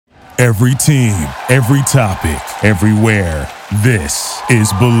Every team, every topic, everywhere. This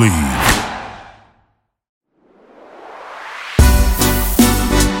is Believe.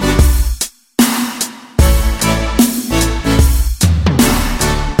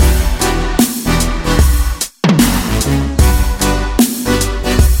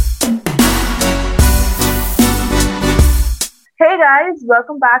 Hey guys,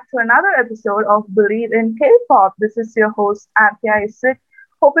 welcome back to another episode of Believe in K-pop. This is your host, Anthea Isik.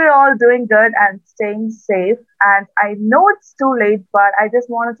 Hope you're all doing good and staying safe. And I know it's too late, but I just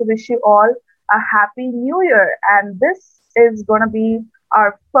wanted to wish you all a happy new year. And this is going to be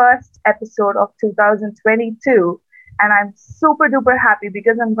our first episode of 2022. And I'm super duper happy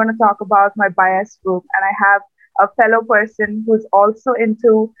because I'm going to talk about my bias group. And I have a fellow person who's also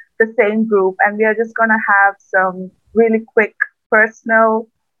into the same group. And we are just going to have some really quick personal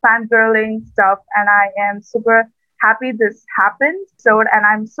fangirling stuff, and I am super happy this happened. And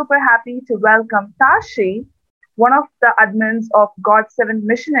I'm super happy to welcome Tashi, one of the admins of GOT7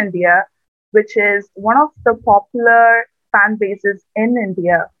 Mission India, which is one of the popular fan bases in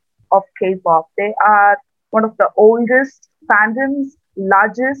India of K-pop. They are one of the oldest fandoms,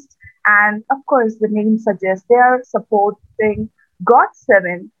 largest, and of course, the name suggests they are supporting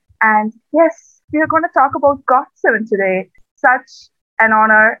GOT7. And yes, we are going to talk about GOT7 today. Such an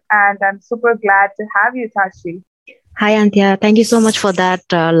honor, and I'm super glad to have you, Tashi. Hi, Anthea. Thank you so much for that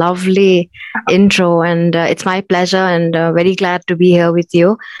lovely intro. And it's my pleasure and very glad to be here with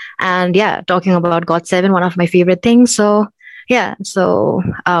you. And yeah, talking about GOT7, one of my favorite things. So shall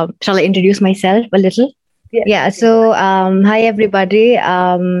I introduce myself a little? Yes. Hi, everybody.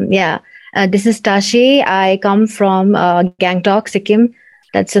 This is Tashi. I come from Gangtok, Sikkim.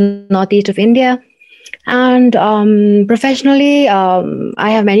 That's in northeast of India. And professionally, I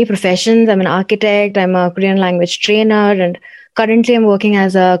have many professions. I'm an architect, I'm a Korean language trainer, and currently I'm working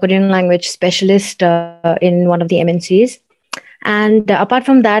as a Korean language specialist in one of the MNCs. And apart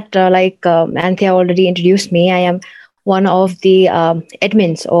from that, Anthea already introduced me, I am one of the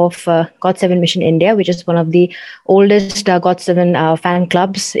admins of GOT7 Mission India, which is one of the oldest GOT7 fan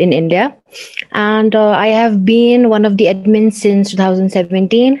clubs in India. And I have been one of the admins since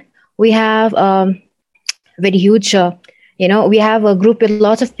 2017. We have very huge, we have a group with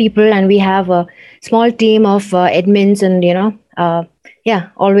lots of people, and we have a small team of admins, and,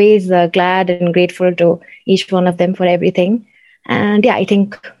 always glad and grateful to each one of them for everything. And I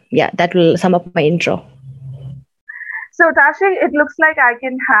think, that will sum up my intro. So, Tashi, it looks like I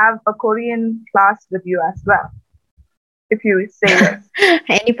can have a Korean class with you as well, if you say yes.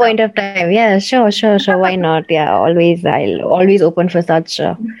 Any point of time. Yeah, sure. Why not? Yeah, I'll always open for such,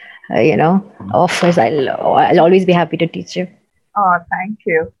 offers. I'll always be happy to teach you. Oh, thank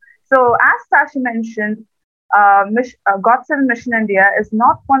you. So, as Tashi mentioned, GOT7 Mission India is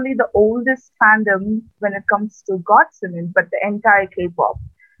not only the oldest fandom when it comes to GOT7, but the entire K-pop.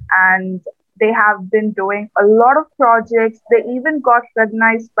 And they have been doing a lot of projects. They even got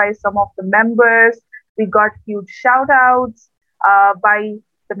recognized by some of the members. We got huge shout outs by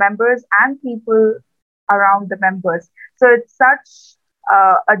the members and people around the members. So it's such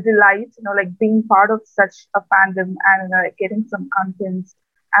a delight, being part of such a fandom and getting some contents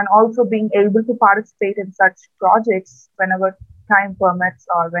and also being able to participate in such projects whenever time permits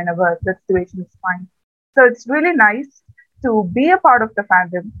or whenever the situation is fine. So it's really nice to be a part of the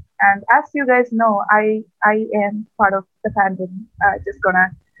fandom. And as you guys know, I am part of the fandom. Just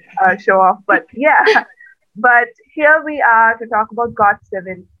gonna show off, but yeah. But here we are to talk about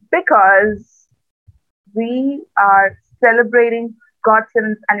GOT7 because we are celebrating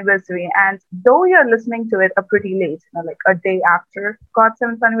GOT7's anniversary. And though you're listening to it pretty late, like a day after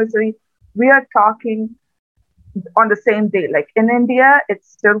GOT7's anniversary, we are talking on the same day. Like in India, it's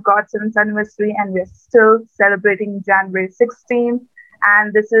still GOT7's anniversary, and we're still celebrating January 16th.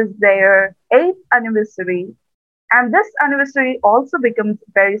 And this is their 8th anniversary. And this anniversary also becomes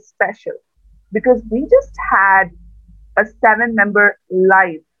very special because we just had a 7-member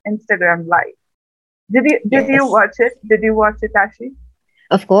live, Instagram live. Did you watch it? Did you watch it, Tashi?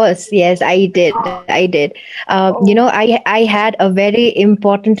 Of course, yes, I did. I had a very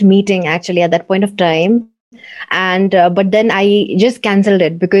important meeting actually at that point of time, and but then I just cancelled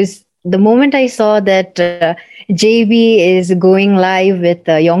it because the moment I saw that JB is going live with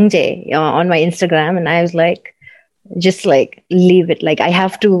Youngjae on my Instagram, and I was like, just like leave it. Like I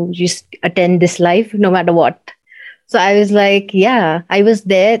have to just attend this live no matter what. So I was like, I was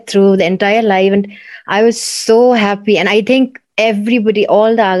there through the entire live, and I was so happy. And I think everybody,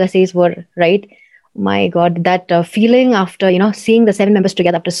 all the Agassiz were right. My God, that feeling after seeing the 7 members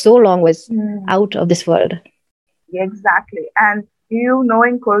together after so long was out of this world. Exactly. And you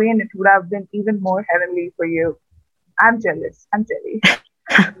knowing Korean, it would have been even more heavenly for you. I'm jealous. I'm jealous.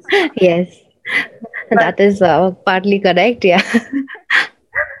 Yes, But that is partly correct. Yeah.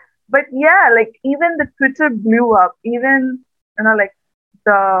 but yeah, like even the Twitter blew up. Even like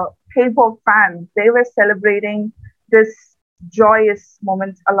the K-pop fans, they were celebrating this joyous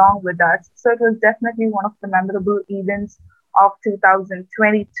moment along with us. So it was definitely one of the memorable events of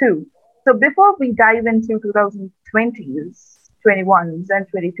 2022. So before we dive into 2020s, 21s, and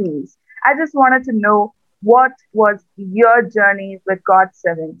 22s, I just wanted to know what was your journey with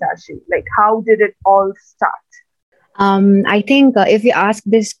God7, Tashi? Like, how did it all start? I think if you ask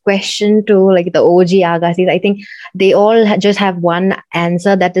this question to like the OG Agassiz, I think they all just have one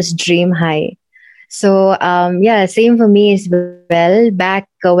answer, that is Dream High. So yeah, same for me as well. Back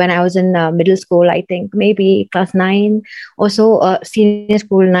when I was in middle school, I think maybe class 9 or so, senior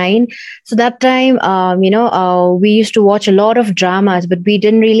school 9. So that time, we used to watch a lot of dramas, but we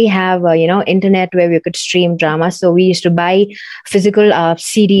didn't really have internet where we could stream dramas. So we used to buy physical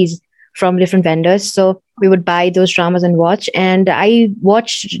CDs from different vendors. So we would buy those dramas and watch. And I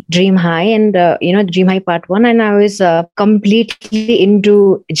watched Dream High and, Dream High Part 1. And I was completely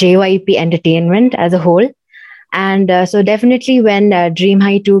into JYP Entertainment as a whole. And so definitely when Dream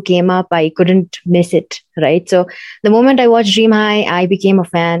High 2 came up, I couldn't miss it, right? So the moment I watched Dream High, I became a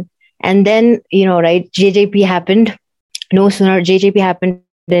fan. And then, JJP happened. No sooner JJP happened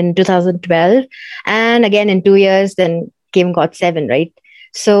in 2012. And again, in 2 years, then came GOT7, right?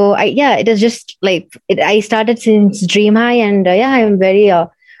 So it is just like I started since Dream High, and I'm very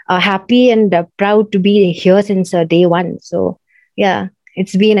happy and proud to be here since day one. So yeah,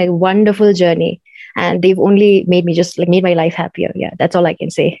 it's been a wonderful journey, and they've only made me just like made my life happier. Yeah, that's all I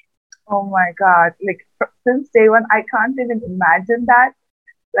can say. Oh my God. Like since day one, I can't even imagine that.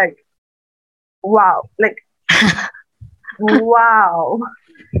 Like, wow. Like, wow.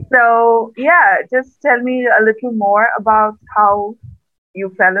 So yeah, just tell me a little more about how you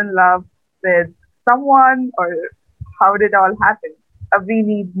fell in love with someone, or how did it all happen? We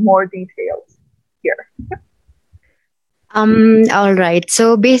need more details here. All right.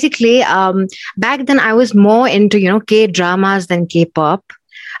 So basically, back then I was more into, K dramas than K-pop.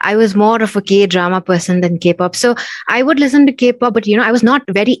 I was more of a K-drama person than K-pop. So I would listen to K-pop, but I was not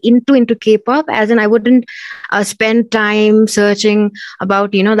very into K-pop, as in I wouldn't spend time searching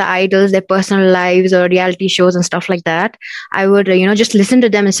about, the idols, their personal lives or reality shows and stuff like that. I would, just listen to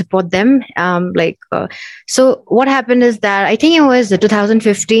them and support them. So what happened is that I think it was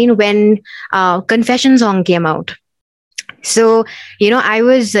 2015 when Confession Song came out. So, I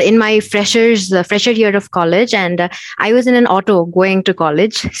was in my fresher year of college, and I was in an auto going to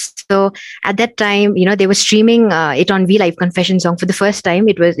college. So at that time, they were streaming it on V Live, Confession Song, for the first time.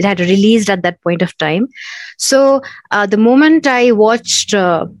 It had released at that point of time. So the moment I watched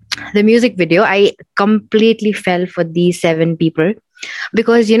the music video, I completely fell for these 7 people.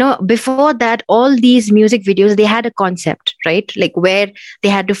 Because before that, all these music videos, they had a concept, right? Like where they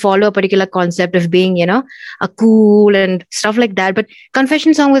had to follow a particular concept of being a cool and stuff like that. But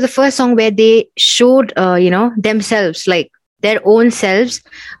Confession Song was the first song where they showed themselves, like their own selves.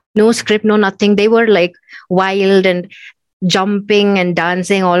 No script, no nothing. They were like wild and jumping and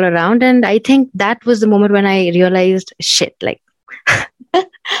dancing all around. And I think that was the moment when I realized, shit, like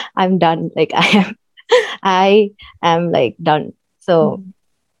I'm done. Like I am like done. So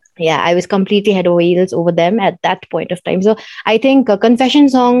yeah, I was completely head over heels over them at that point of time. So I think Confession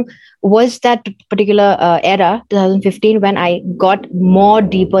Song was that particular era, 2015, when I got more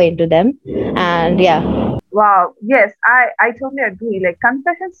deeper into them. And yeah. Wow. Yes, I totally agree. Like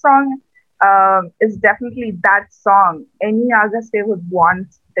Confession Song is definitely that song any Agaste would want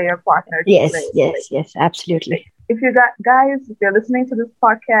their partner to yes, play. Yes, like, yes, absolutely. If you got guys, if you're listening to this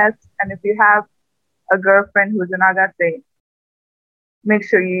podcast, and if you have a girlfriend who's an Agaste, make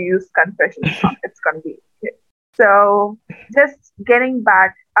sure you use Confession Song. It's gonna be okay. So just getting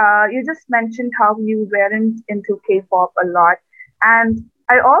back, you just mentioned how you weren't into K-pop a lot, and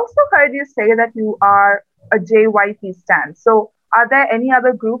I also heard you say that you are a JYP stan. So are there any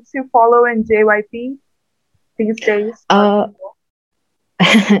other groups you follow in JYP these days?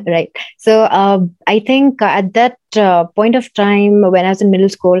 Right. So I think at that point of time when I was in middle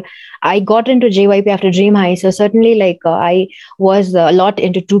school, I got into JYP after Dream High. So certainly, like I was a lot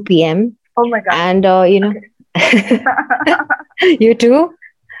into 2PM. Oh my God! And okay. You too?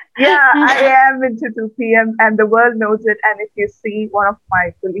 Yeah, I am into 2PM, and the world knows it. And if you see one of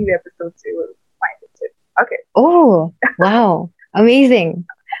my Believe episodes, you will find it too. Okay. Oh wow! Amazing.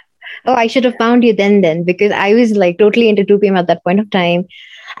 Oh, I should have found you then, because I was like totally into 2PM at that point of time.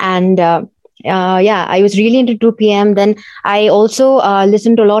 And yeah, I was really into 2PM. Then I also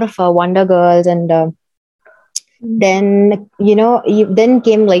listened to a lot of Wonder Girls, and then then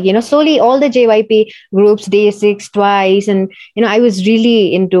came, like, slowly all the JYP groups, Day6, Twice, and I was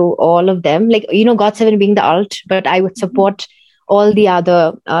really into all of them. Like, GOT7 being the alt, but I would support all the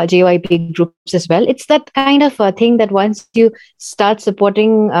other JYP groups as well. It's that kind of thing that once you start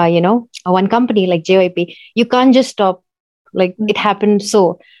supporting, one company like JYP, you can't just stop. Like, it happened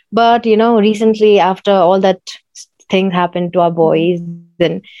so. But recently, after all that thing happened to our boys,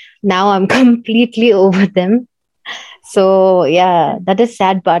 then now I'm completely over them. So yeah, that is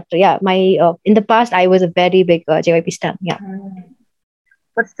sad. But yeah, my in the past I was a very big JYP stan. Yeah.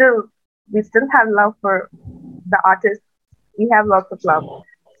 But still, we still have love for the artists. We have lots of love.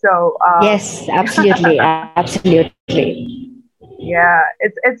 So yes, absolutely, absolutely. Yeah,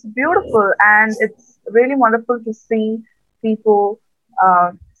 it's beautiful, and it's really wonderful to see people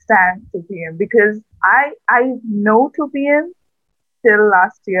stand 2PM, because I know 2PM till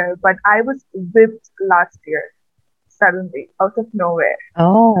last year, but I was whipped last year suddenly out of nowhere.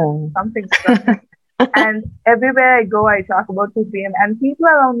 Oh, something struck me. And everywhere I go, I talk about 2PM, and people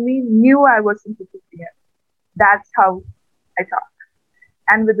around me knew I was into 2PM. That's how I talk.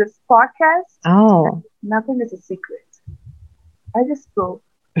 And with this podcast, nothing is a secret. I just spoke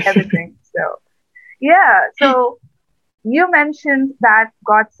everything. So, yeah. So, you mentioned that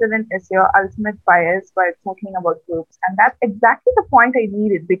GOT7 is your ultimate bias while talking about groups. And that's exactly the point I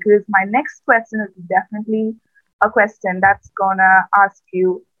needed, because my next question is definitely a question that's going to ask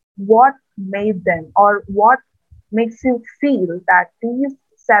you what made them, or what makes you feel that these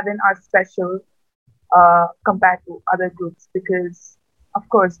 7 are special compared to other groups. Because, of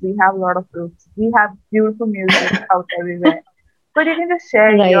course, we have a lot of groups. We have beautiful music out everywhere. But you can just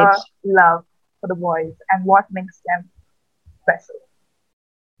share your love for the boys and what makes them special.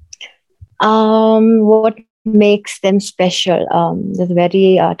 What makes them special? That's a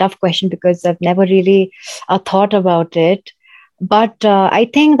very tough question, because I've never really thought about it. But I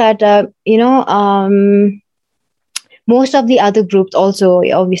think that most of the other groups also,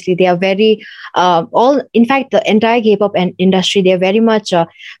 obviously, they are very in fact, the entire K-pop industry, they are very much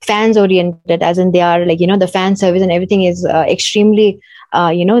fans oriented, as in they are like, the fan service and everything is extremely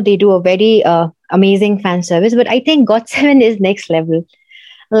they do a very amazing fan service. But I think GOT7 is next level.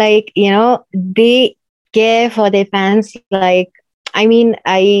 Like, they care for their fans. Like, I mean,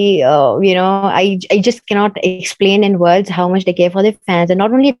 I just cannot explain in words how much they care for their fans. And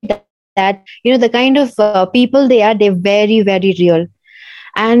not only that, the kind of people they are, they're very, very real.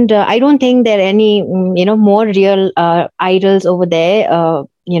 And I don't think there are any, more real idols over there,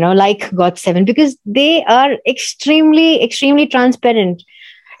 like GOT7, because they are extremely, extremely transparent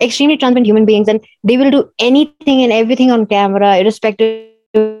human beings, and they will do anything and everything on camera, irrespective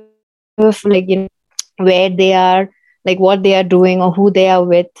of, like, where they are, like what they are doing or who they are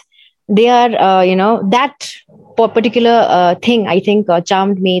with. They are, that particular thing, I think,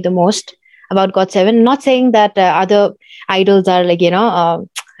 charmed me the most about GOT7. Not saying that other idols are, like,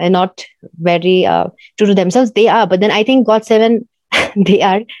 not very true to themselves. They are, but then I think GOT7, they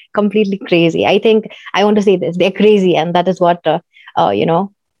are completely crazy. I think I want to say this: they're crazy, and that is what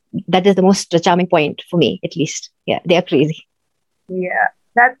that is the most charming point for me, at least. Yeah, they are crazy. Yeah,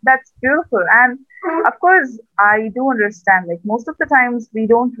 that's beautiful. And of course, I do understand, like, most of the times we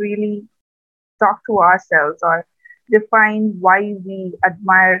don't really talk to ourselves or define why we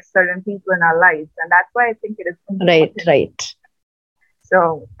admire certain people in our lives. And that's why I think it is important. Right.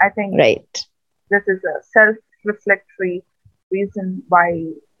 So I think this is a self-reflectory reason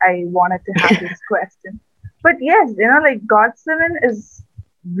why I wanted to have this question. But yes, like, GOT7 is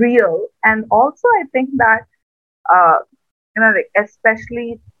real. And also I think that, like,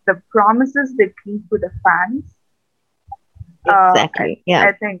 especially the promises they keep with the fans. Exactly. Yeah.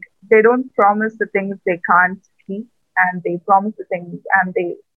 I think they don't promise the things they can't keep, and they promise the things and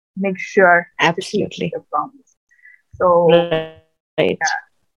they make sure to keep the promise. So, yeah,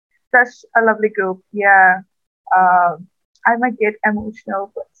 such a lovely group. Yeah. I might get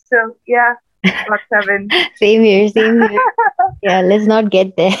emotional, but still, yeah. GOT7. Same here. Yeah, let's not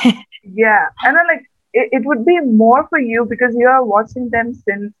get there. Yeah. And then, like, it would be more for you because you are watching them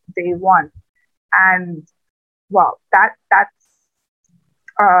since day one. And wow, that's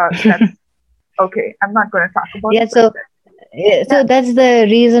okay. I'm not going to talk about it. So that's the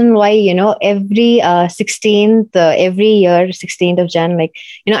reason why, every 16th, every year, 16th of Jan, like,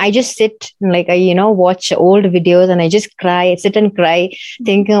 I just sit, like, I, watch old videos and I just sit and cry,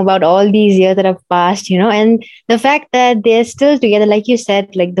 thinking about all these years that have passed, and the fact that they're still together, like you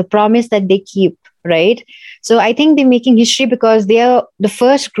said, like the promise that they keep, right? So I think they're making history because they are the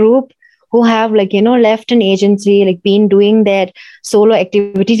first group who have like, left an agency, like been doing their solo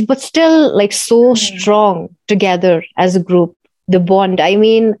activities, but still like so strong together as a group. The bond. I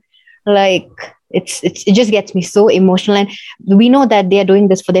mean, like it just gets me so emotional. And we know that they are doing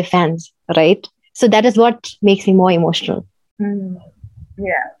this for their fans, right? So that is what makes me more emotional.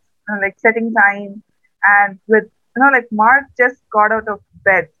 Yeah. Like setting time and with, like Mark just got out of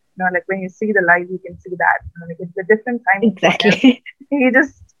bed. Like when you see the live, you can see that. Like it's a different time. Exactly. He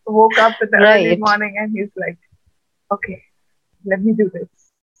just woke up in the Right. early morning and he's like, okay, let me do this.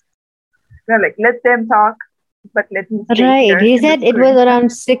 Like let them talk, but let me stay Right. here He in the said it was screen. around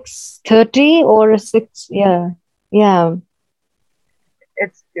 6:30 or 6. Yeah. Yeah.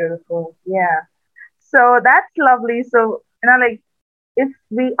 It's beautiful. Yeah. So that's lovely. So, like if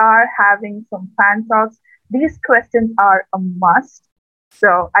we are having some fan talks, these questions are a must.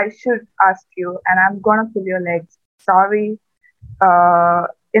 So I should ask you, and I'm gonna pull your legs. Sorry,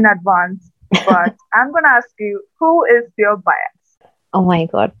 in advance, but I'm gonna ask you, who is your bias? Oh my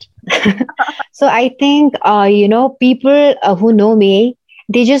God. So I think, people who know me,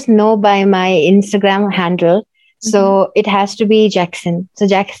 they just know by my Instagram handle. So it has to be Jackson. So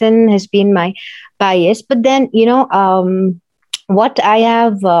Jackson has been my bias. But then, what I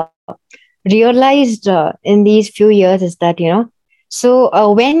have realized in these few years is that, so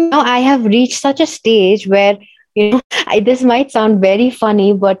when I have reached such a stage where, this might sound very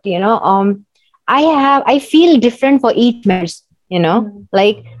funny, but, I feel different for each members,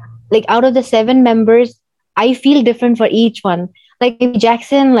 like out of the 7 members, I feel different for each one. Like maybe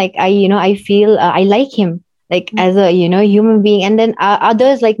Jackson, like I feel I like him like as a human being, and then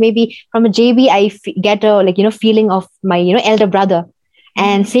others like maybe from a JB get a like feeling of my elder brother,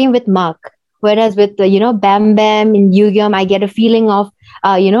 and same with Mark. Whereas with Bam Bam and Yugyeom, I get a feeling of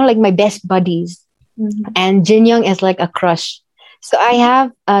like my best buddies, and Jin Young is like a crush. So I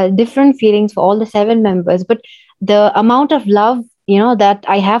have different feelings for all the 7 members, but the amount of love that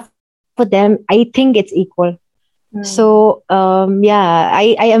I have for them, I think it's equal. So yeah,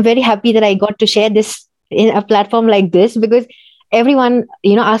 I am very happy that I got to share this in a platform like this, because everyone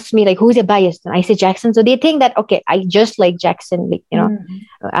asks me like, who's your bias, and I say Jackson. So they think that okay, I just like Jackson, like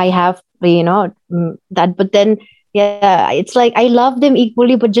I have that. But then yeah, it's like I love them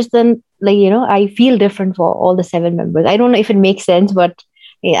equally, but just then like I feel different for all the 7 members. I don't know if it makes sense, but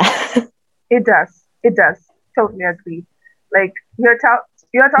yeah. It does totally agree. Like you're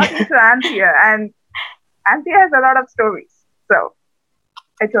talking to Anthea, and Anthea has a lot of stories, so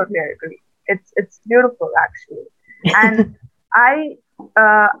I totally agree. It's beautiful actually, and I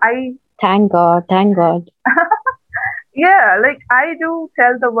Thank God. yeah, like I do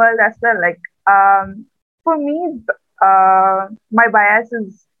tell the world as well. Like for me, my bias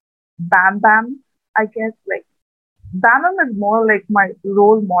is Bam Bam. I guess like Bam Bam is more like my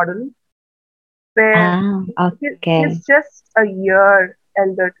role model, where Okay. he's just a year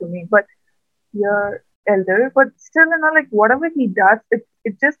elder to me, but year elder, but still, like whatever he does,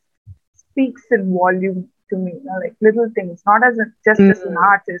 it just speaks in volume to me. Like little things, not as just as an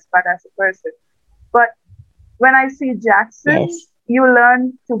artist, but as a person. But when I see Jackson, Yes. you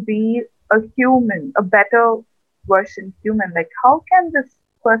learn to be a human, a better version human. Like how can this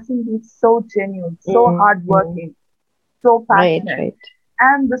person be so genuine, so hardworking, so passionate? Right.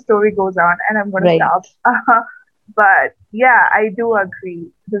 And the story goes on, and I'm going to Right. stop. But yeah, I do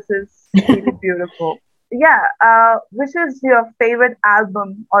agree. This is really beautiful. Yeah. Which is your favorite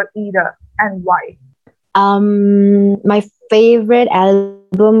album or era, and why? My favorite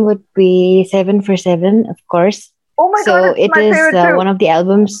album would be 7 for 7, of course. Oh my So God, it's it my is favorite too. one of the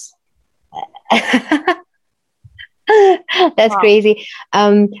albums. That's crazy.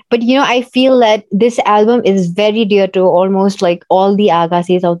 But I feel that this album is very dear to almost like all the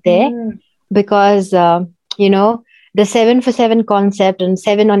Agasis out there, because the 7 for 7 concept and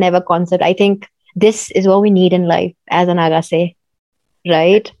 7 or never concept. I think this is what we need in life as an Agase,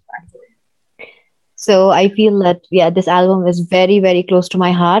 right? So I feel that this album is very, very close to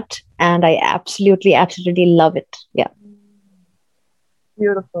my heart, and I absolutely love it. Yeah.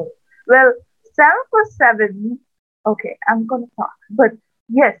 Beautiful. Well, 7 for 7. Okay, I'm gonna talk, but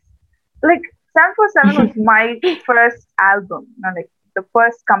yes, like 7 for 7 was my first album. Like the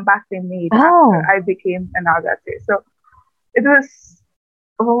first comeback they made after I became an Agase. So it was,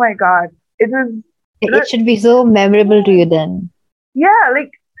 oh my God, it was. It should be so memorable to you then. Yeah, like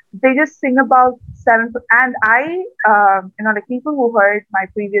they just sing about 7, and I, like people who heard my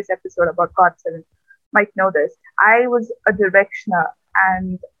previous episode about GOT7 might know this. I was a directioner,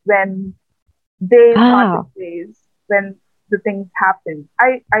 and when they parted ways, when the things happened,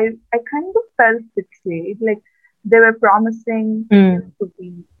 I kind of felt betrayed. Like they were promising to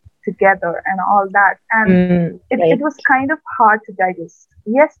be together and all that. And it Right. was kind of hard to digest.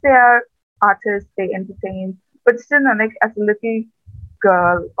 Yes, they are artists, they entertain, but still, like as a little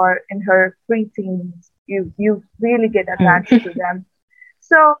girl or in her preteens, you really get attached to them.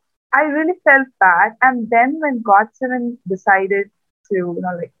 So I really felt bad. And then when Godson decided to,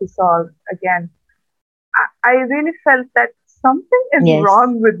 like dissolve again, I really felt that something is Yes.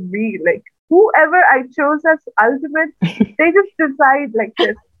 wrong with me. Like whoever I chose as ultimate, they just decide like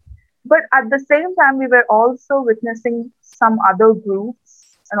this. But at the same time, we were also witnessing some other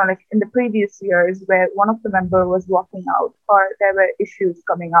groups, like in the previous years, where one of the member was walking out or there were issues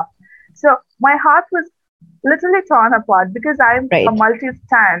coming up. So my heart was literally torn apart because I'm a Right.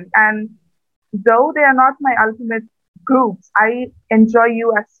 multi-stan, and though they are not my ultimate groups, I enjoy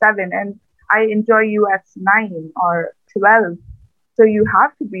you as 7 and I enjoy you as 9 or 12. So you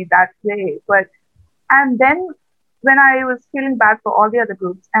have to be that way. But and then when I was feeling bad for all the other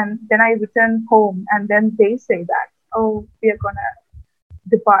groups, and then I returned home, and then they say that, oh, we are gonna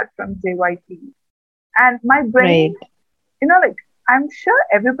depart from JYP, and my brain, Right. like I'm sure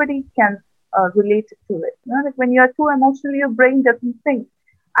everybody can relate to it. Like when you're too emotional, your brain doesn't think.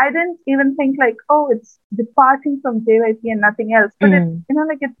 I didn't even think like, oh, it's departing from JYP and nothing else. But it,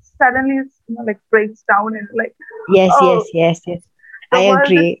 like it suddenly, like breaks down and like, Yes, oh, yes, yes, yes. I the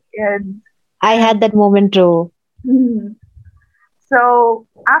world is agree. end. I And had that moment too. so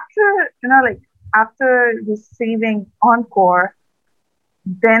after, like after receiving Encore,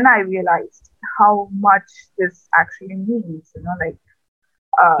 then I realized how much this actually means. Like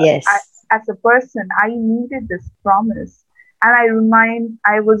I, Yes. as a person, I needed this promise, and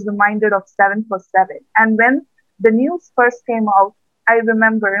I was reminded of 7 for 7. And when the news first came out, I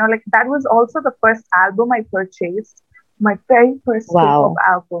remember, like that was also the first album I purchased, my very first K-pop Wow.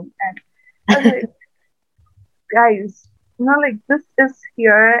 album, and I was like, guys, like this is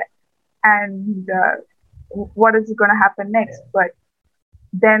here, and what is going to happen next? But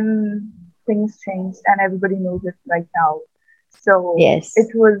then things changed, and everybody knows it right now. So it Yes.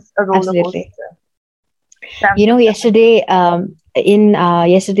 was a roller Absolutely. coaster. 7 for 7.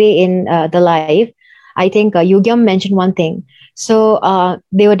 Yesterday in the live, I think Yugyam mentioned one thing. So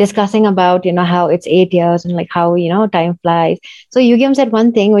they were discussing about how it's 8 years and like how time flies. So Yugyam said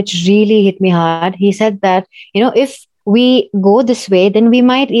one thing which really hit me hard. He said that if we go this way, then we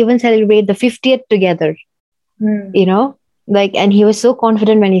might even celebrate the 50th together. Hmm. You know, like, and he was so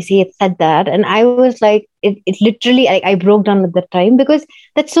confident when said that, and I was like, it literally, I broke down at that time because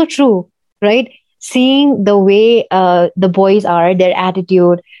that's so true, right? Seeing the way the boys are, their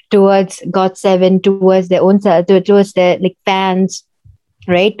attitude towards God7, towards their own self, towards their like fans,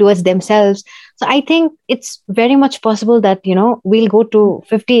 right, towards themselves. So I think it's very much possible that we'll go to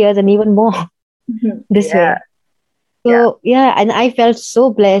 50 years and even more this Yeah, way. yeah. So yeah, and I felt so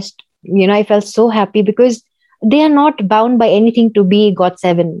blessed. I felt so happy because they are not bound by anything to be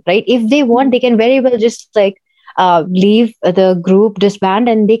God7, right? If they want, they Hmm. can very well just like leave the group, disband,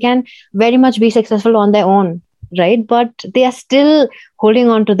 and they can very much be successful on their own, right? But they are still holding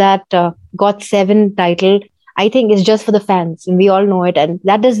on to that God7 title. I think it's just for the fans, and we all know it, and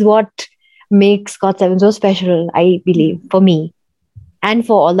that is what makes God7 so special. I believe Hmm. for me and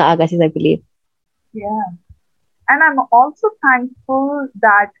for all the Agassiz, I believe. Yeah. And I'm also thankful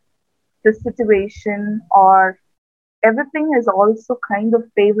that the situation or everything is also kind of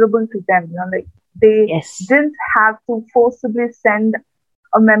favorable to them. Like they Yes. didn't have to forcibly send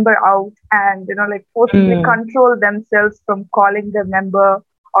a member out and, like forcibly Mm, control themselves from calling the member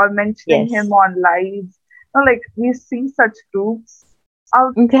or mentioning him yes. on lives. Like we see such groups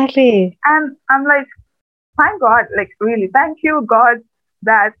out, Exactly. and I'm like, thank God, like really, thank you, God,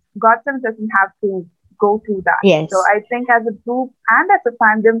 that Gotham doesn't have to go through that. So Yes. I think as a group and as a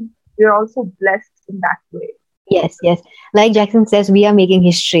fandom, we're also blessed in that way. Yes. Yes. Like Jackson says, we are making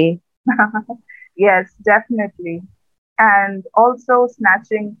history. Yes, definitely. And also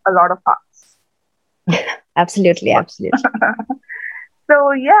snatching a lot of hearts. Absolutely. What? Absolutely.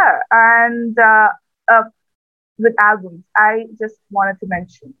 So yeah, and uh, with albums, I just wanted to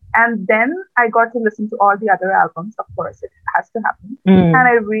mention. And then I got to listen to all the other albums. Of course, it has to happen. And Mm.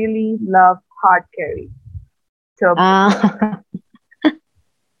 I really love Hard Carry, Turbulence. Ah,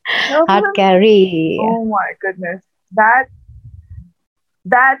 hard Turbulence. carry. Oh my goodness, that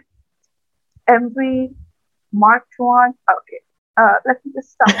MV Mark one. Okay, let me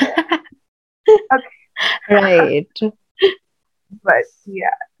just stop there. Okay, Right. but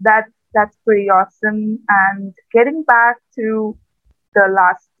yeah, that's pretty awesome. And getting back to the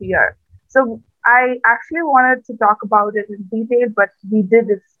last year, so I actually wanted to talk about it in detail, but we did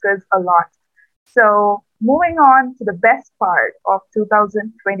discuss a lot. So moving on to the best part of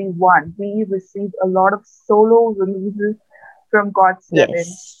 2021, we received a lot of solo releases from GOT7.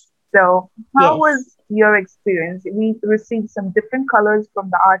 Yes. So how Yes. was your experience? We received some different colors from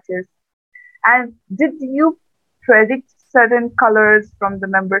the artists. And did you predict certain colors from the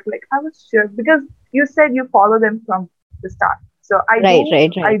members? Like I was sure because you said you follow them from the start. So I Right, do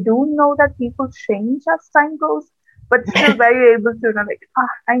right, I right. do know that people change as time goes, but still very able to know like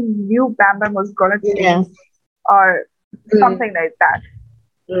I knew Bam Bam was gonna Yeah. change or Mm. something like that.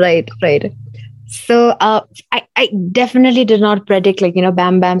 Right, right. So I definitely did not predict like,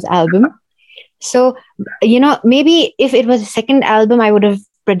 Bam Bam's album. So, maybe if it was a second album, I would have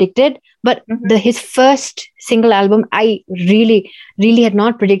predicted, but Mm-hmm. his first single album, I really, really had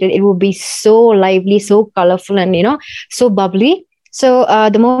not predicted it would be so lively, so colorful, and so bubbly. So,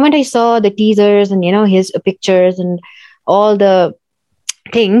 the moment I saw the teasers and his pictures and all the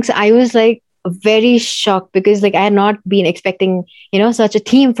things, I was like very shocked because like I had not been expecting such a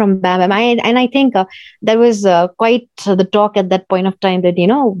theme from Bam Bam. I think that was quite the talk at that point of time that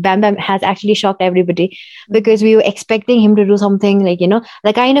Bam Bam has actually shocked everybody because we were expecting him to do something like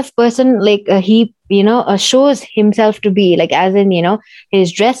the kind of person like he shows himself to be, like as in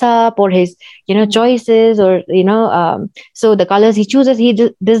his dress up or his choices, or so the colors he chooses, he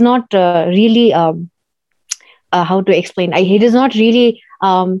does not really how to explain, he does not really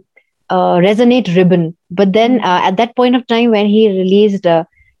resonate ribbon. But then at that point of time when he released an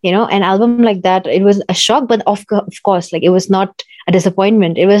album like that, it was a shock, but of course, like it was not a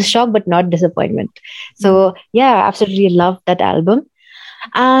disappointment. It was shock but not disappointment. So yeah, absolutely loved that album.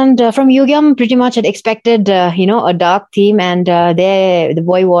 And from Yugyeom, pretty much had expected a dark theme, and there the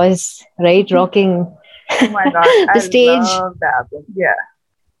boy was right rocking Oh my god, the I stage. love the album. Yeah,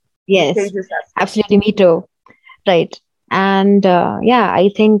 the Yes, stages as well. absolutely, me too. Right. And yeah,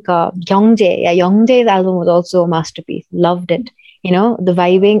 I think Youngjae's album was also a masterpiece. Loved it. The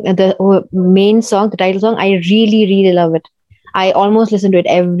vibing, the main song, the title song, I really, really love it. I almost listen to it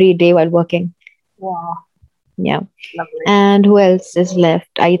every day while working. Wow, Yeah. lovely. And who else is left?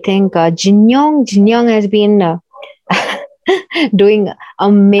 I think Jin Young. Jin Young has been doing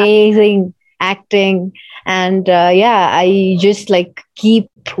amazing acting. And yeah, I just like keep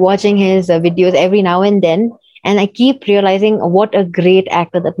watching his videos every now and then. And I keep realizing what a great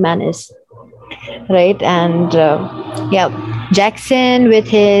actor that man is. Right. And yeah, Jackson with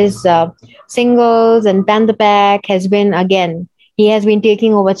his singles and Panther Pack has been, again, he has been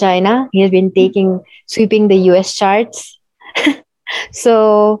taking over China. He has been sweeping the US charts.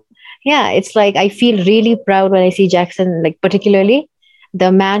 So yeah, it's like I feel really proud when I see Jackson, like particularly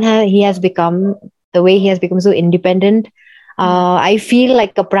the man he has become, the way he has become so independent. I feel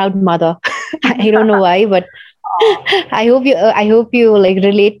like a proud mother. I don't know why, but I hope you like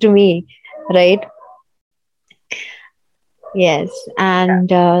relate to me, right? Yes. And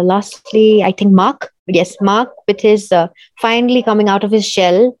lastly, I think Mark. Yes, Mark with his finally coming out of his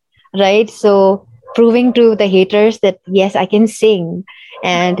shell, right? So proving to the haters that yes, I can sing.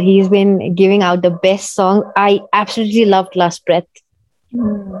 And he's been giving out the best song. I absolutely loved Last Breath.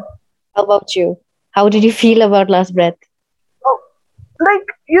 Mm. How about you? How did you feel about Last Breath? Oh, like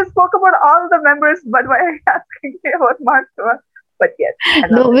you spoke about all the members, but why are you asking me about Mark Tuan? But yes, I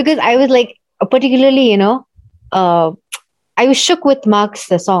love No, it. because I was like, particularly, I was shook with Mark's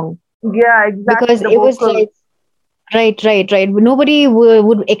song Yeah, exactly. because The it was vocals. like, right. Nobody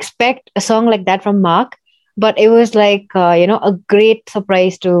would expect a song like that from Mark, but it was like, a great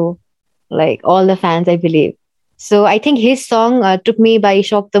surprise to like all the fans, I believe. So I think his song took me by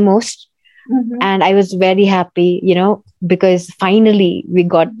shock the most. Mm-hmm. And I was very happy, because finally we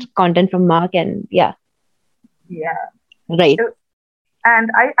got content from Mark, and yeah, Yeah. right. And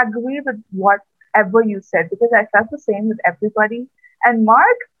I agree with whatever you said because I felt the same with everybody. And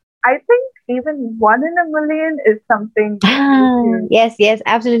Mark, I think even 1 in a million is something which is Yes,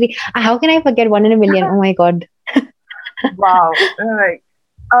 absolutely. How can I forget 1 in a million? Oh my God. wow. And like,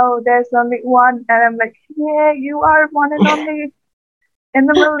 oh, there's only one. And I'm like, yeah, you are one and only in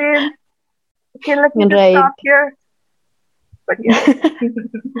the million. Okay, let me just Right. stop here. But yeah.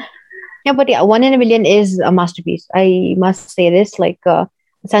 Yeah, but yeah, 1 in a million is a masterpiece. I must say this. Like,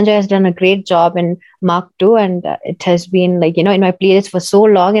 Sanjay has done a great job, and Mark too. And it has been like, in my playlist for so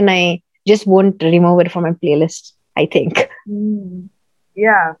long, and I just won't remove it from my playlist, I think.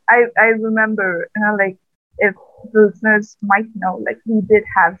 Yeah, I remember, like, if the listeners might know, like, we did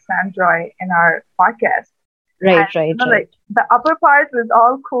have Sandroy in our podcast. Right. Like, the upper part was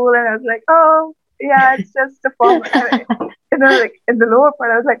all cool, and I was like, oh, yeah, it's just a form. Like, in the lower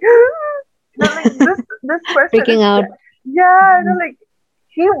part, I was like, like, this person Freaking is, out. yeah, like,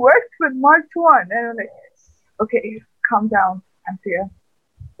 he worked with Mark Twain, and I'm like, okay, calm down, Anthea.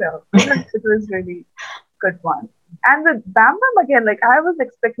 So it was really good one. And with Bam Bam again, like I was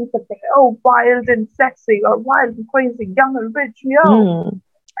expecting something, oh, wild and sexy, or wild and crazy, young and rich, and things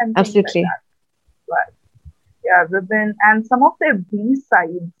like Absolutely. that. But yeah, Ribbon and some of their B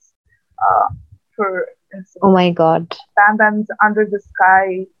sides, for instance, Oh my God. Bam Bam's Under the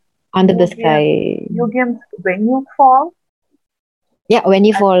Sky, Under the Sky. Yugim's When You Fall. Yeah, When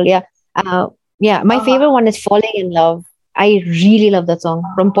You Fall. Yeah. Yeah, my Uh-huh. favorite one is Falling in Love. I really love that song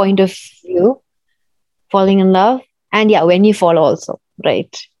from Point of View, Falling in Love. And yeah, When You Fall also.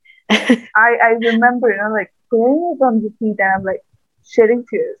 Right. I remember, like playing it on repeat, and I'm like shedding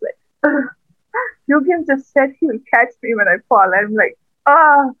tears. Like, Yugim just said he will catch me when I fall. And I'm like,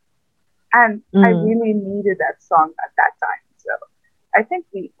 ah. And I really needed that song at that time. So I think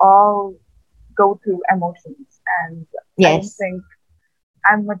we all go through emotions, and I don't Yes. think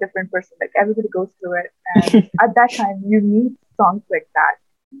I'm a different person. Like everybody goes through it, and at that time you need songs like that.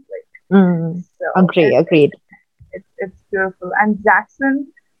 Like, so Agreed. it's beautiful. And Jackson,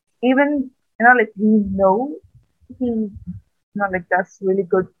 even like we know he like does really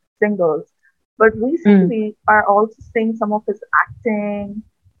good singles, but recently are also seeing some of his acting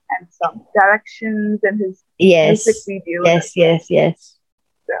and some directions and his music Yes. videos. Yes.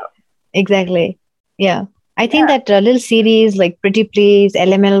 So Exactly. Yeah. I think that little series like Pretty Please,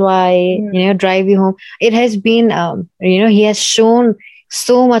 LMLY, Drive You Home, it has been, he has shown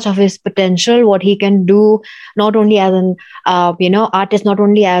so much of his potential, what he can do, not only as an, artist, not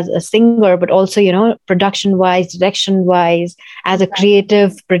only as a singer, but also, production wise, direction wise, as a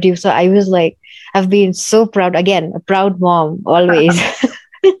creative producer. I was like, I've been so proud. Again, a proud mom, always.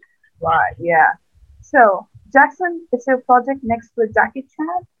 Wow, yeah. So, Jackson, is your project next with Jackie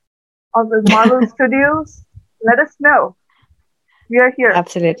Chan or with Marvel Studios? Let us know. We are here.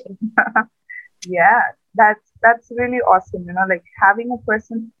 Absolutely. Yeah, that's really awesome. Like having a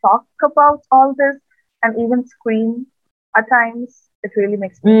person talk about all this and even scream at times, it really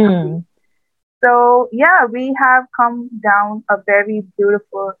makes me happy. So yeah, we have come down a very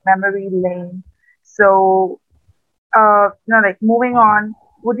beautiful memory lane. So like moving on,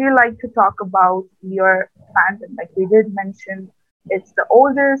 would you like to talk about your fandom? Like we did mention, it's the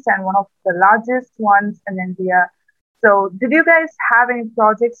oldest and one of the largest ones in India. So did you guys have any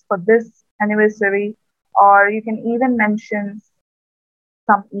projects for this anniversary? Or you can even mention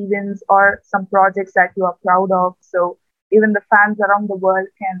some events or some projects that you are proud of. So even the fans around the world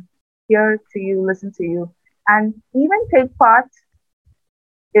can hear to you, listen to you, and even take part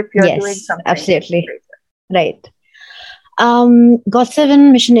if you're doing something. Absolutely. Right.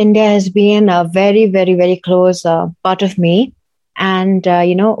 GOT7 Mission India has been a very, very, very close part of me. And,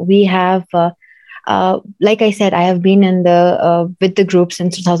 we have, like I said, I have been in with the group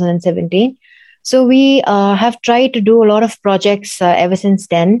since 2017. So we have tried to do a lot of projects ever since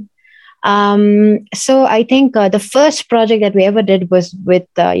then. So I think the first project that we ever did was with,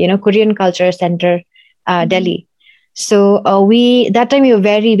 Korean Culture Center, Delhi. So that time we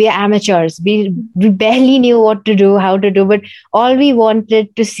were amateurs. We barely knew what to do, how to do, but all we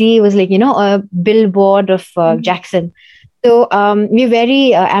wanted to see was like, a billboard of Jackson. So we're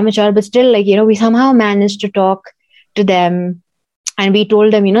very amateur, but still like, we somehow managed to talk to them. And we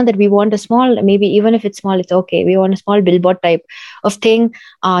told them, that we want a small, maybe even if it's small, it's okay. We want a small billboard type of thing,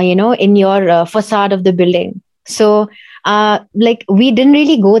 in your facade of the building. So, like we didn't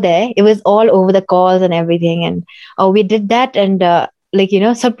really go there. It was all over the calls and everything. And we did that. And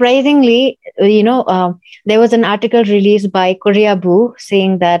surprisingly, there was an article released by Korea Boo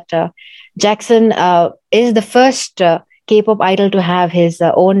saying that Jackson is the first K-pop idol to have his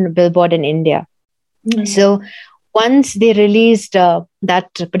own billboard in India. So once they released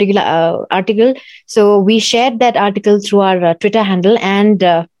that particular article, so we shared that article through our Twitter handle, and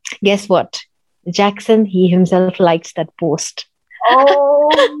guess what? Jackson, he himself likes that post.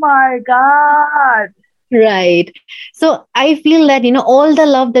 Oh my God. Right. So I feel that, all the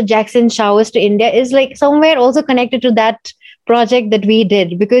love that Jackson showers to India is like somewhere also connected to that project that we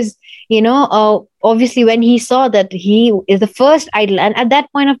did, because, obviously when he saw that he is the first idol, and at that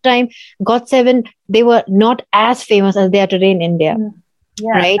point of time, GOT7, they were not as famous as they are today in India.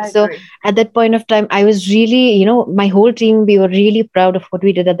 Yeah, right. So at that point of time, I was really, my whole team, we were really proud of what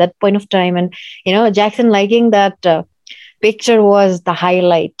we did at that point of time. And, Jackson liking that picture was the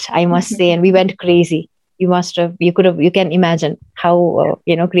highlight, I must say. And we went crazy. You can imagine how,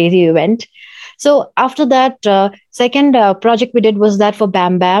 crazy we went. So after that, second project we did was that for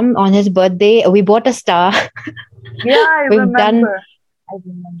Bam Bam on his birthday. We bought a star. Yeah, I remember. I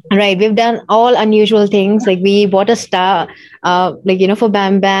remember. Right, we've done all unusual things. Like we bought a star, for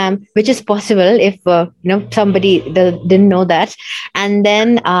Bam Bam, which is possible if somebody didn't know that. And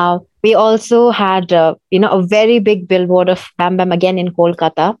then we also had a very big billboard of Bam Bam again in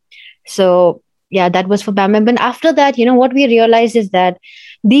Kolkata. So yeah, that was for Bam Bam. And after that, what we realized is that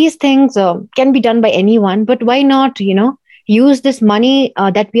these things can be done by anyone, but why not use this money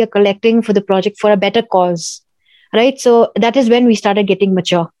that we are collecting for the project for a better cause, right? So that is when we started getting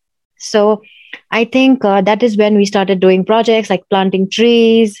mature. So I think that is when we started doing projects like planting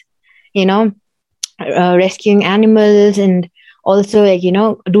trees, you know, rescuing animals, and also like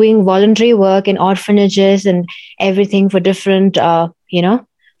doing voluntary work in orphanages and everything for different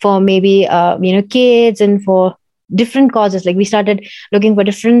for maybe kids and for different causes. Like we started looking for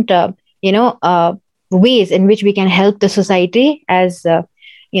different ways in which we can help the society as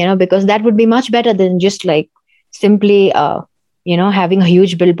because that would be much better than just like simply having a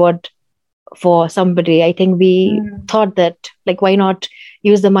huge billboard for somebody. I think we thought that, like, why not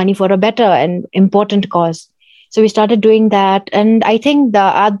use the money for a better and important cause? So we started doing that. And I think the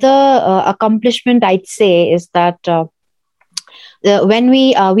other accomplishment I'd say is that when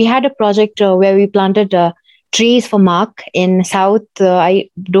we had a project where we planted trees for Mark in South. I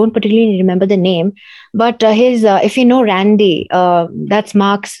don't particularly remember the name, but his if you know Randy, that's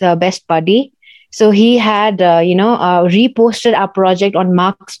Mark's best buddy. So he had reposted our project on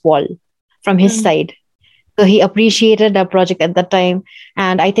Mark's wall from his side. So he appreciated our project at that time,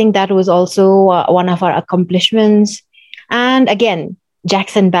 and I think that was also one of our accomplishments. And again,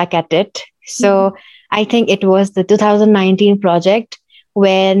 Jackson back at it. So I think it was the 2019 project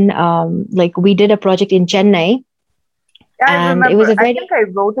when we did a project in Chennai. Yeah, I remember. It was I think I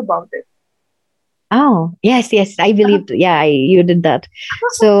wrote about it. Oh, yes, I believe. Yeah, you did that.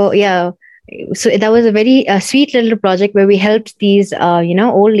 So yeah, so that was a very sweet little project where we helped these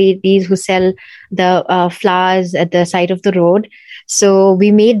old ladies who sell the flowers at the side of the road. So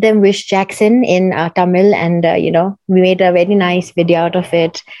we made them wish Jackson in Tamil, and we made a very nice video out of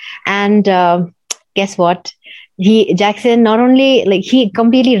it. And guess what? Jackson not only he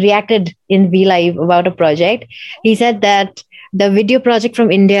completely reacted in VLive about a project. He said that the video project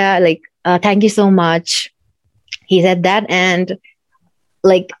from India, thank you so much. He said that, and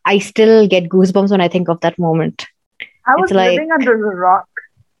I still get goosebumps when I think of that moment. I was living under a rock.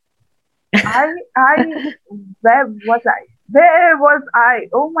 Where was I?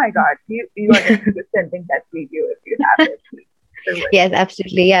 Oh my God! You are sending that video if you have it. Yes,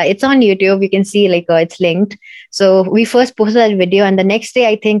 absolutely. Yeah, it's on YouTube. You can see it's linked. So we first posted that video, and the next day,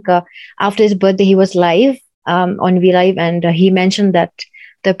 I think after his birthday, he was live on VLive, and he mentioned that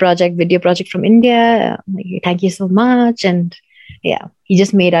the video project from India. Thank you so much, and yeah, he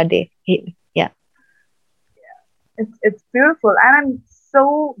just made our day. It's beautiful, and I'm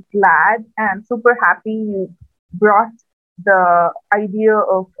so glad and super happy you brought the idea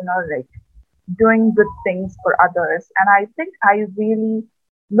of doing good things for others. And I think I really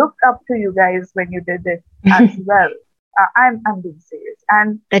looked up to you guys when you did it as well. I'm being serious,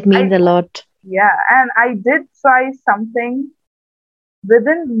 and that means a lot. Yeah, and I did try something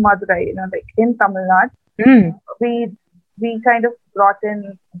within Madurai, in Tamil Nadu. We kind of brought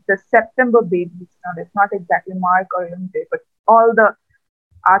in the September babies. It's not exactly Mark or Yunde, but all the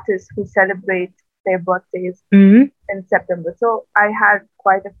artists who celebrate their birthdays in September. So I had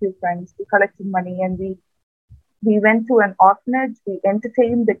quite a few friends. We collected money, and we went to an orphanage. We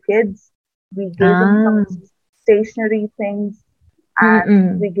entertained the kids. We gave them some stationery things,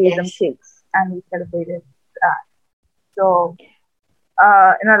 and we gave them cakes, and we celebrated that. So,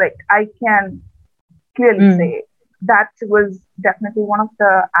 I can clearly say that was definitely one of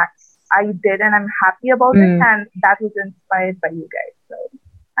the acts I did, and I'm happy about it. And that was inspired by you guys. So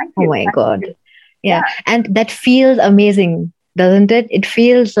thank you. Oh my God. Yeah. And that feels amazing, doesn't it? It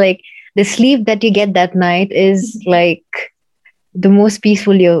feels like the sleep that you get that night is like the most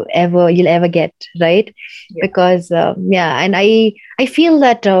peaceful you'll ever get, right? Yeah. Because and I feel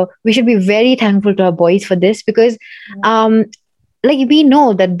that we should be very thankful to our boys for this, because we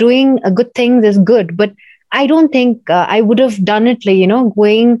know that doing good things is good, but I don't think I would have done it,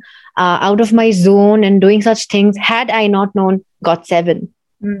 going out of my zone and doing such things had I not known GOT7,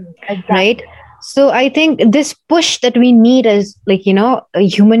 exactly. Right? So I think this push that we need as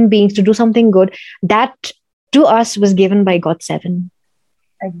human beings to do something good, that to us was given by GOT7.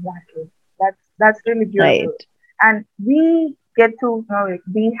 Exactly. That's really beautiful. Right. And we get to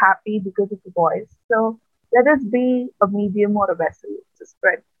be happy because of the voice. So let us be a medium or a vessel to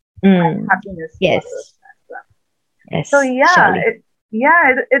spread happiness. Yes. Yes. So it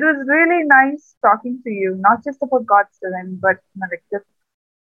was really nice talking to you, not just about GOT7, but just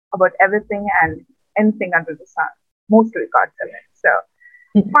about everything and anything under the sun, mostly God-7. So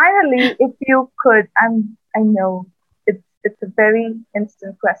finally, if you could, I know it's a very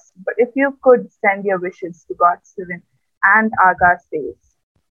instant question, but if you could send your wishes to God-7 and Aga says,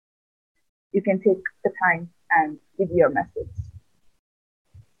 you can take the time and give your message.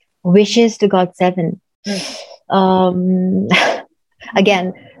 Wishes to God-7.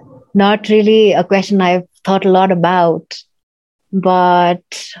 Again, not really a question I've thought a lot about, but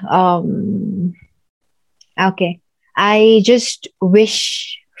okay. I just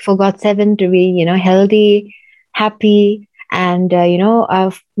wish for God-7 to be, healthy, happy, and,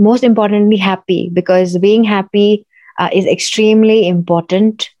 most importantly, happy, because being happy is extremely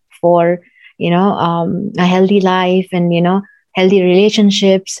important for, a healthy life and, healthy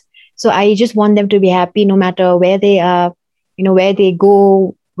relationships. So I just want them to be happy no matter where they are, where they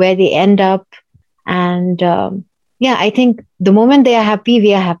go, where they end up. And I think the moment they are happy,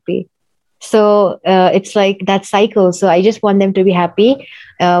 we are happy. So it's like that cycle. So I just want them to be happy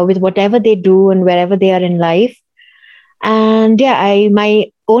with whatever they do and wherever they are in life. And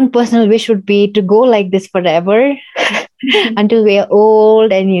my own personal wish would be to go like this forever until we are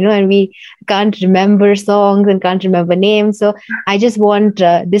old and, and we can't remember songs and can't remember names. So I just want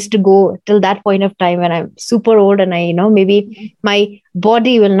this to go till that point of time when I'm super old and maybe my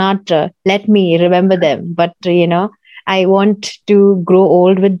body will not let me remember them. But, I want to grow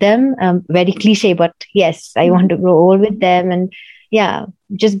old with them. Very cliche, but yes, I want to grow old with them and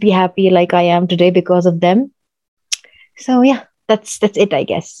just be happy like I am today because of them. So that's it, I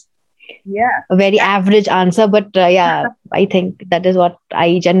guess. Yeah. A very average answer, but I think that is what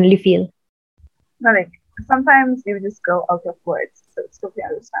I generally feel. No, like sometimes you just go out of words, so it's totally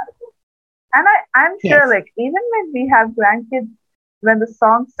understandable. And I'm sure, like even when we have grandkids, when the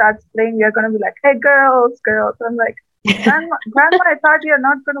song starts playing, we are gonna be like, "Hey, girls!" I'm like, "Grandma, I thought you're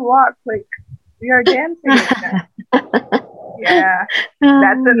not gonna walk. Like we are dancing." Yeah,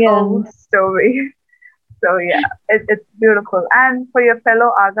 that's an old story. So it's beautiful. And for your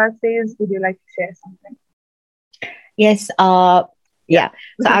fellow Agases, would you like to share something? Yes. So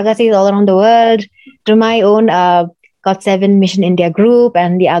Agases all around the world. To my own God-7 Mission India group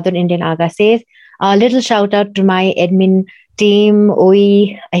and the other Indian Agases, a little shout out to my admin team,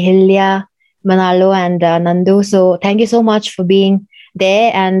 Oi, Ahilya, Manalo, and Nandu. So thank you so much for being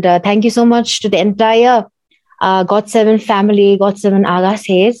there, and thank you so much to the entire God-7 family, God-7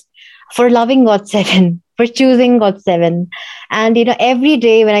 Agases, for loving God-7, for choosing God-7. And, every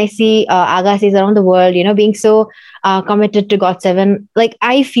day when I see Agases around the world, being so committed to God-7, like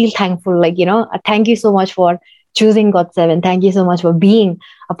I feel thankful, like, thank you so much for choosing God-7. Thank you so much for being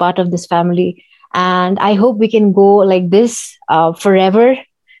a part of this family. And I hope we can go like this forever.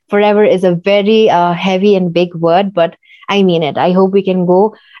 Forever is a very heavy and big word, but I mean it. I hope we can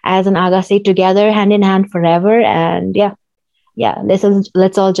go as an Agase together, hand in hand forever. And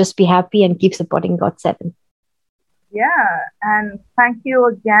let's all just be happy and keep supporting God-7. Yeah, and thank you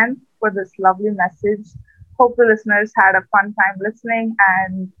again for this lovely message. Hope the listeners had a fun time listening.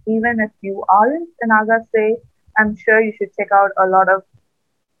 And even if you aren't an Agase, I'm sure you should check out a lot of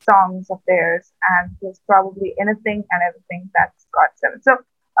songs of theirs, and there's probably anything and everything that's God-7. So,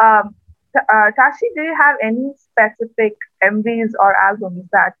 Tashi, do you have any specific MVs or albums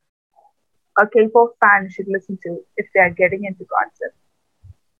that a K-pop fan should listen to if they are getting into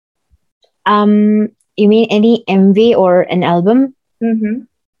God-7? You mean any MV or an album? Mm-hmm.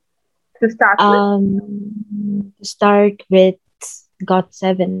 To start with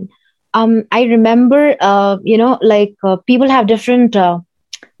God-7. I remember, people have different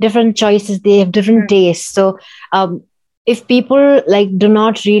choices. They have different tastes. So, if people do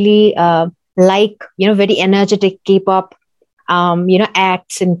not really like, very energetic K-pop,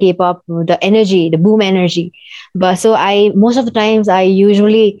 acts in K-pop, the energy, the boom energy. But so most of the times I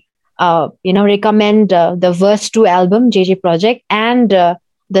usually, recommend the Verse 2 album, JJ Project, and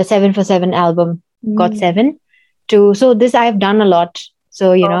the 7 for 7 album, God-7. So this I've done a lot.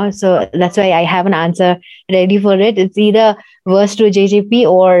 So, so that's why I have an answer ready for it. It's either Verse 2 JJP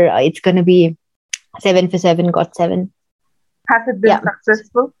or it's going to be 7 for 7 God-7. Has it been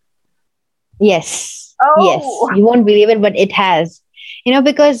successful? Yes. Oh. Yes. You won't believe it, but it has.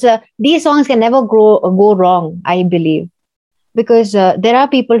 Because these songs can never go wrong, I believe. Because there are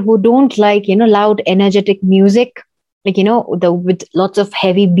people who don't like, loud, energetic music, with lots of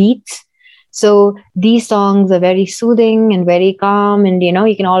heavy beats. So these songs are very soothing and very calm, and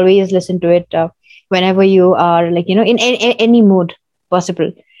you can always listen to it whenever you are in any mood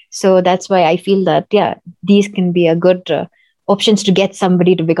possible. So that's why I feel that these can be a good options to get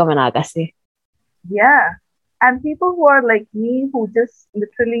somebody to become an Agase. Yeah, And people who are like me, who just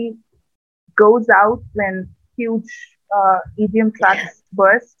literally goes out when huge EDM tracks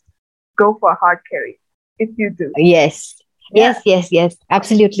burst, go for hard carry if you do. Yes. Yes,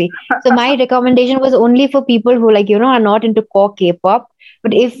 absolutely. So my recommendation was only for people who are not into core K-pop.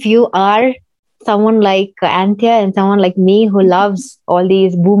 But if you are someone like Anthea and someone like me who loves all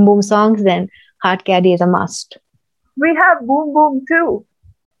these boom boom songs, then hard carry is a must. We have boom boom too.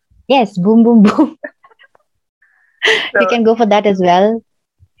 Yes, boom boom boom. So you can go for that as well.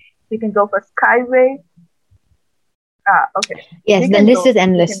 You can go for Skyway. Okay. Yes, the list is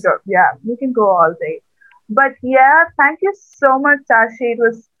endless. We can go all day. But yeah, thank you so much, Tashi. It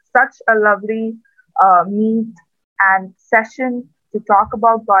was such a lovely meet and session to talk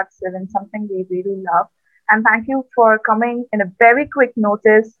about GOT7, something we really love. And thank you for coming in a very quick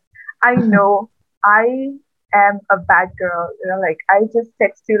notice. I know I am a bad girl. I just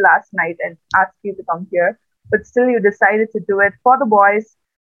texted you last night and asked you to come here, but still you decided to do it for the boys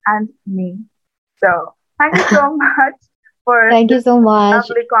and me. So thank you so much for thank you so much.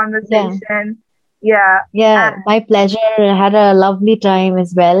 Lovely conversation. Yeah, my pleasure. I had a lovely time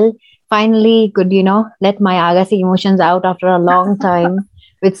as well. Finally could let my Agassi emotions out after a long time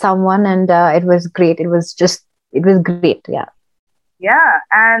with someone, and it was great. It was great.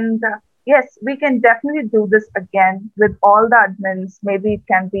 And yes, we can definitely do this again with all the admins. Maybe it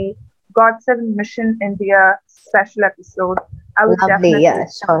can be GOT7 Mission India special episode. I would definitely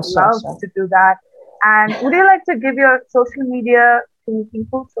love to do that. And would you like to give your social media to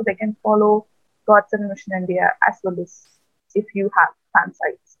people so they can follow GOT7 Mission India, as well as if you have fan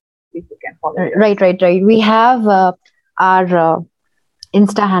sites, people can follow you? Right. We have our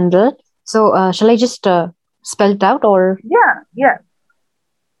Insta handle. So shall I just spell it out or? Yeah.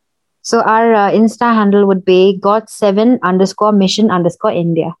 So our Insta handle would be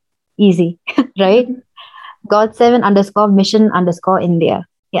GOT7_Mission_India. Easy, right? GOT7_Mission_India.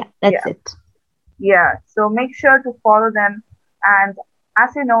 Yeah, that's it. Yeah, so make sure to follow them. And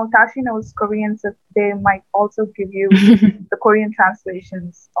as you know, Tashi knows Korean, so they might also give you the Korean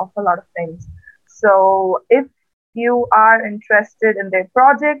translations of a lot of things. So if you are interested in their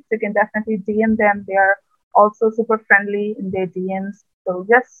project, you can definitely DM them. They are also super friendly in their DMs. So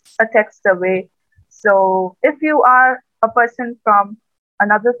just a text away. So if you are a person from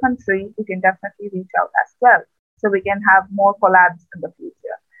another country, you can definitely reach out as well. So we can have more collabs in the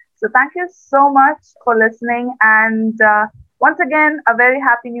future. So thank you so much for listening. And once again, a very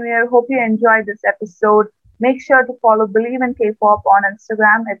happy new year. Hope you enjoyed this episode. Make sure to follow Believe in K-pop on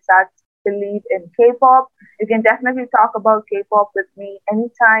Instagram. It's at Believe in K-pop. You can definitely talk about K-pop with me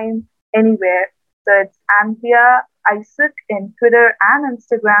anytime, anywhere. So it's Anthea Isaac in Twitter and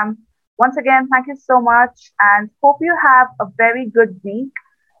Instagram. Once again, thank you so much, and hope you have a very good week.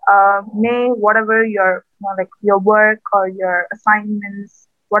 May whatever your work or your assignments,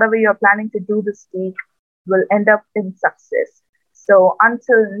 whatever you're planning to do this week, will end up in success. So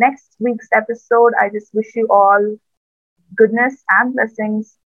until next week's episode, I just wish you all goodness and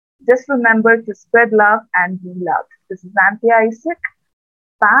blessings. Just remember to spread love and be loved. This is Anthea Isaac.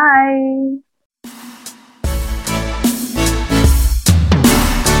 Bye.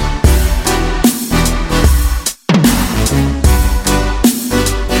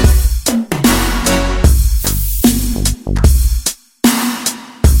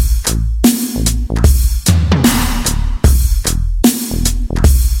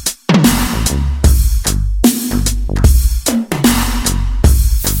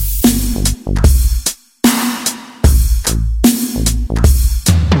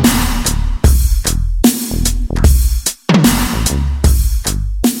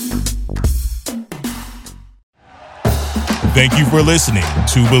 Thank you for listening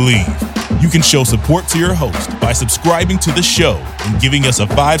to Believe. You can show support to your host by subscribing to the show and giving us a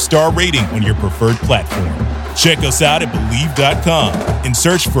 5-star rating on your preferred platform. Check us out at Believe.com and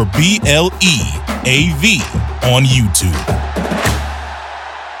search for BLEAV on YouTube.